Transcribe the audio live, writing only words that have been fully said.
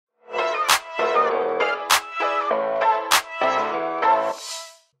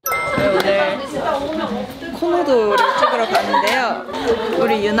코너도를 찍으러 가는데요.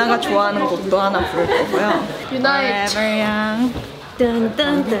 우리 유나가 좋아하는 곡도 하나 부를 거고요. 유나의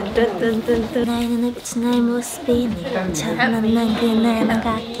뜬뜬뜬뜬뜬뜬뜬 나의 눈에 비친 나의 모습이 네가 처음 만난 그날만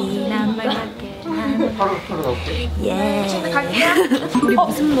같긴 한 말밖에 우리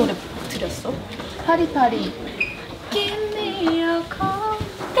무슨 노래 들었어? 파리파리.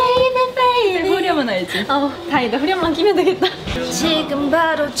 후렴은 알지? 다행이다. 후렴만 끼면 되겠다. 지금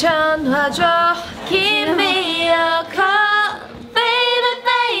바로 전화 줘 Give me a call baby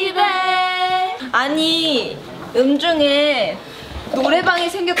baby. 아니 음중에 노래방이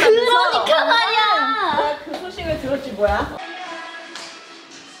생겼다면서? 그러니까 말이야. 그 소식을 들었지 뭐야?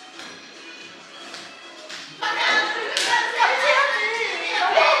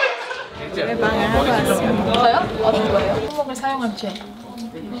 노래방을 하고 왔습니다. 저요? 어떤 거예요? 손목을 사용한 죄.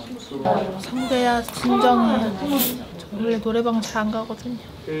 상대야 진정해. 저 원래 노래방 잘 안 가거든요.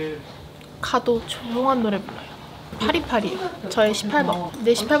 가도 조용한 노래 불러요. 파리파리요. 저의 18번.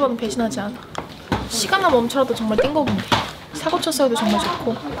 내 18번은 배신하지 않아. 시간만 멈춰라도 정말 띵곡인데. 사고 쳤어도 정말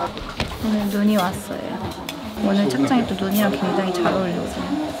좋고. 오늘 눈이 왔어요. 오늘 착장이 또 눈이랑 굉장히 잘 어울려서.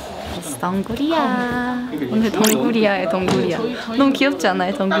 덩구리야. 오늘 덩구리야에 덩구리야. 너무 귀엽지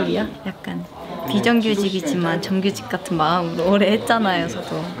않아요, 덩구리야? 약간 비정규직이지만 정규직 같은 마음으로 오래 했잖아요,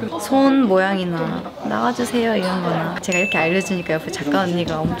 저도. 손 모양이나 나와주세요 이런 거나 제가 이렇게 알려주니까 옆에 작가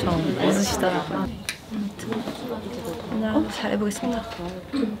언니가 엄청 웃으시더라고요. 아무튼 그냥 잘 해보겠습니다.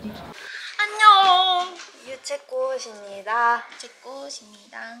 안녕. 유채꽃입니다. 제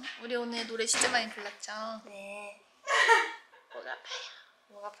꽃입니다. 우리 오늘 노래 진짜 많이 불렀죠? 네. 목 아파요.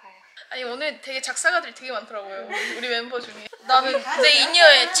 목 아파요. 아니 오늘 되게 작사가들이 되게 많더라고요. 우리 멤버 중에. 나는 내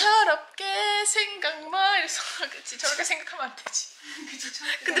인여에 철없게 생각만 이래서 그치 저렇게 생각하면 안 되지.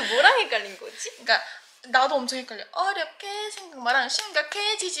 근데 뭐랑 헷갈린 거지? 그러니까 나도 엄청 헷갈려. 어렵게 생각마랑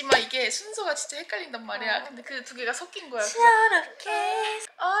심각해지지마 이게 순서가 진짜 헷갈린단 말이야. 근데 그 두 개가 섞인 거야. 철없게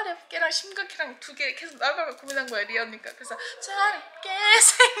어렵게랑 심각해랑 두 개 계속 나가면 고민한 거야 리언니까. 그래서 철없게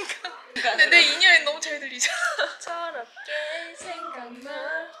생각. 근데 내 인여에 너무 잘 들리잖아. 철없게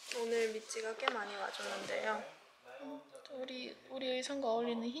생각만. 오늘 미찌가 꽤 많이 와줬는데요. 우리 의상과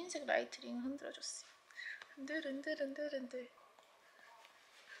어울리는 흰색 라이트링을 흔들어줬어요. 흔들.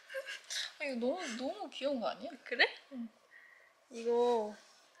 아, 이거 너무 귀여운 거 아니야? 그래? 응. 이거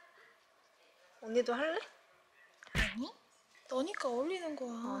언니도 할래? 아니? 너니까 어울리는 거야.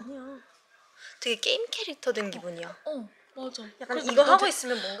 아니야. 되게 게임 캐릭터 된 기분이야. 맞아. 약간 그리고 이거 하고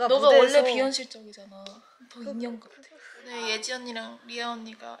있으면 뭔가 너가 무대에서 원래 비현실적이잖아. 더 인형 같아. 오늘 예지 언니랑 리아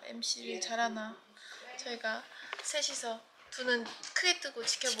언니가 MC를 잘하나 저희가 셋이서 두 눈 크게 뜨고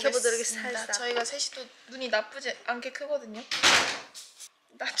지켜보도록 하겠습니다. 저희가 셋이 또 눈이 나쁘지 않게 크거든요.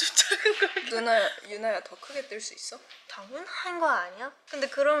 나 좀 작은 거. 유나야 더 크게 뜰 수 있어? 당연한 거 아니야? 근데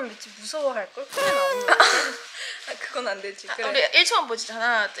그러면 미찌 무서워할걸? 크게 나오는 거. 그건 안 되지. 그래. 우리 1초만 보자.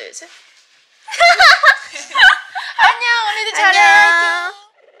 하나, 둘, 셋. 안녕, 언니들 잘해. 안녕.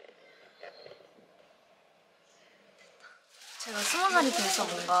 제가 20살이 돼서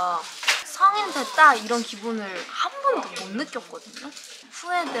뭔가 성인 됐다 이런 기분을 한 번도 못 느꼈거든요.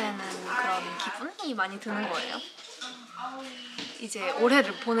 후회되는 그런 기분이 많이 드는 거예요. 이제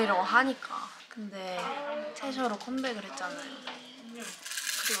올해를 보내려고 하니까. 근데 채셔로 컴백을 했잖아요.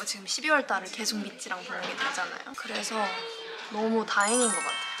 그리고 지금 12월 달을 계속 미찌랑 보내게 되잖아요. 그래서 너무 다행인 것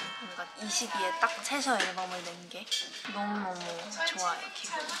같아요. 뭔가 이 시기에 딱 채셔 앨범을 낸 게 너무너무 좋아요,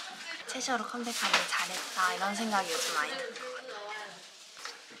 기분이. 채셔로 컴백하길 잘했다 이런 생각이 요즘 많이 드는 것 같아요.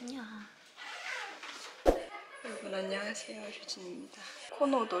 안녕. 여러분 안녕하세요, 류진입니다.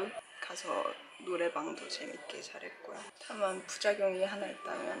 코너돌 가서 노래방도 재밌게 잘했고요. 다만 부작용이 하나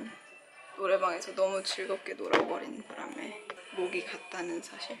있다면 노래방에서 너무 즐겁게 놀아버린 바람에 목이 갔다는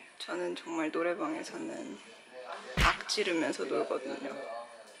사실. 저는 정말 노래방에서는 악지르면서 놀거든요.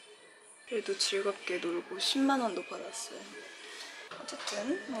 그래도 즐겁게 놀고 10만 원도 받았어요.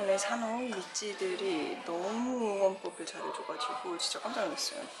 어쨌든 오늘 산업 미찌들이 너무 응원법을 잘해줘가지고 진짜 깜짝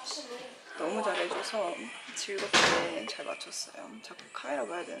놀랐어요. 너무 잘해줘서 즐겁게 잘 맞췄어요. 자꾸 카메라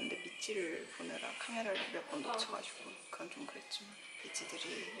봐야 되는데 미찌를 보느라 카메라를 몇 번 놓쳐가지고 그건 좀 그랬지만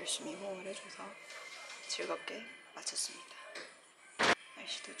미찌들이 열심히 호응을 해줘서 즐겁게 마쳤습니다.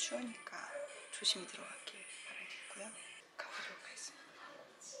 날씨도 추우니까 조심히 들어가길 바라겠고요. 가보도록 하겠습니다.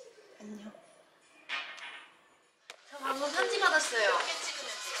 안녕. 저 방금 편지 받았어요.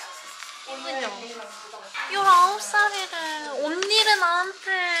 예쁘죠? 19살이래. 언니래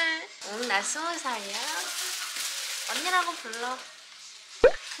나한테. 오늘 나 20살이야. 언니라고 불러.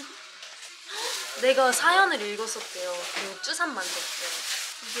 내가 사연을 읽었었대요. 그 쭈삼 만졌대.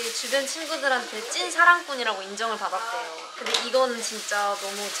 이게 주변 친구들한테 찐 사랑꾼이라고 인정을 받았대요. 근데 이거는 진짜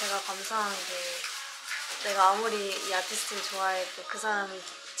너무 제가 감사한 게 내가 아무리 이 아티스트를 좋아해도 그 사람이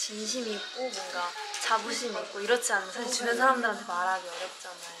진심이 있고 뭔가 자부심이 있고 이렇지 않으면 사실 주변 사람들한테 말하기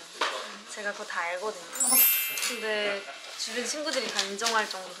어렵잖아요. 제가 그거 다 알거든요. 근데 주변 친구들이 다 인정할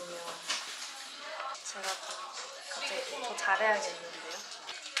정도면 제가 갑자기 더 잘해야겠는데요.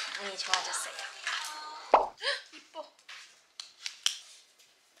 많이 좋아졌어요. 이뻐.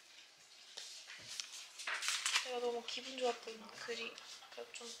 제가 너무 기분 좋았던 글이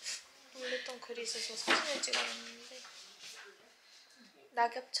좀 놀랬던 글이 있어서 사진을 찍어놨는데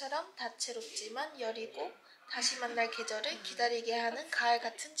낙엽처럼 다채롭지만 여리고 다시 만날 계절을 기다리게 하는 가을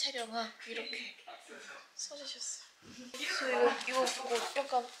같은 채령아 이렇게 써주셨어요. 그래서 이거 보고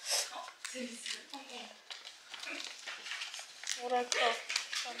약간 뭐랄까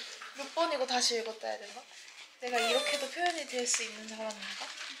몇 번이고 다시 읽었다 해야 되나? 내가 이렇게도 표현이 될 수 있는 사람인가?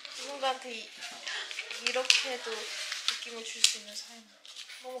 누군가한테 이렇게도 느낌을 줄 수 있는 사람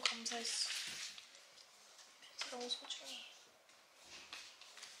너무 감사했어. 편지 너무 소중해.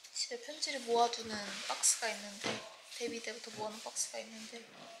 집에 편지를 모아두는 박스가 있는데 데뷔 때부터 모아놓은 박스가 있는데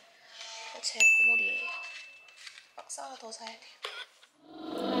제 보물이에요. 박스 하나 더 사야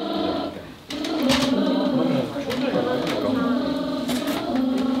돼요.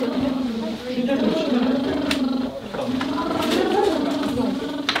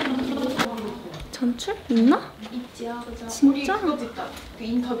 전출? 있나? 있지요. 진짜? 우리 그것도 있다. 그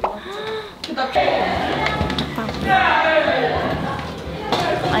인터뷰.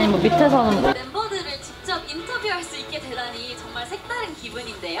 아니 뭐 밑에서는 뭐 멤버들을 직접 인터뷰할 수 있게 되다니 정말 색다른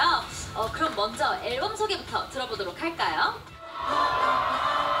기분인데요. 그럼 먼저 앨범 소개부터 들어보도록 할까요?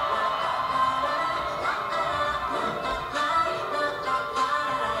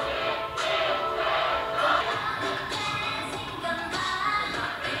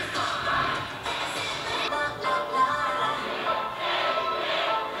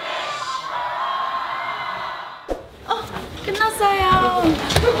 끝났어요.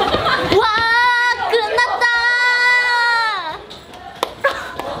 와 끝났다.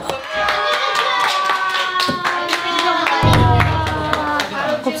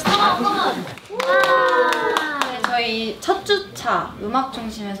 저희 첫 주차 음악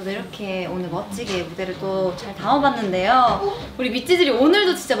중심에서도 이렇게 오늘 멋지게 무대를 또 잘 담아봤는데요. 우리 미찌들이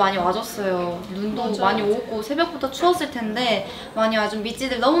오늘도 진짜 많이 와줬어요. 눈도 맞아. 많이 오고 새벽부터 추웠을 텐데 많이 와준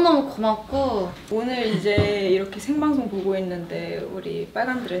미찌들 너무너무 고맙고 오늘 이제 이렇게 생방송 보고 있는데 우리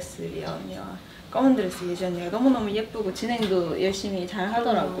빨간 드레스 리아 언니와 검은 드레스 예지 언니가 너무너무 예쁘고 진행도 열심히 잘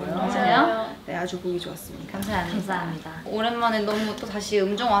하더라고요. 맞아요? 네, 아주 보기 좋았습니다. 감사합니다. 오랜만에 너무 또 다시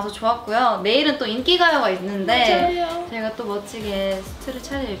음정 와서 좋았고요. 내일은 또 인기가요가 있는데 맞아요. 저희가 또 멋지게 수트를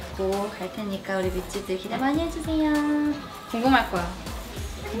차려입고 갈 테니까 우리 미찌들 기대 많이 해주세요. 궁금할 거야.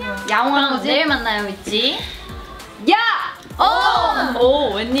 야옹한 거지? 내일 만나요, 미찌. 야! 오!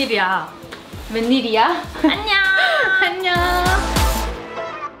 오, 웬일이야. 웬일이야? 안녕! 안녕!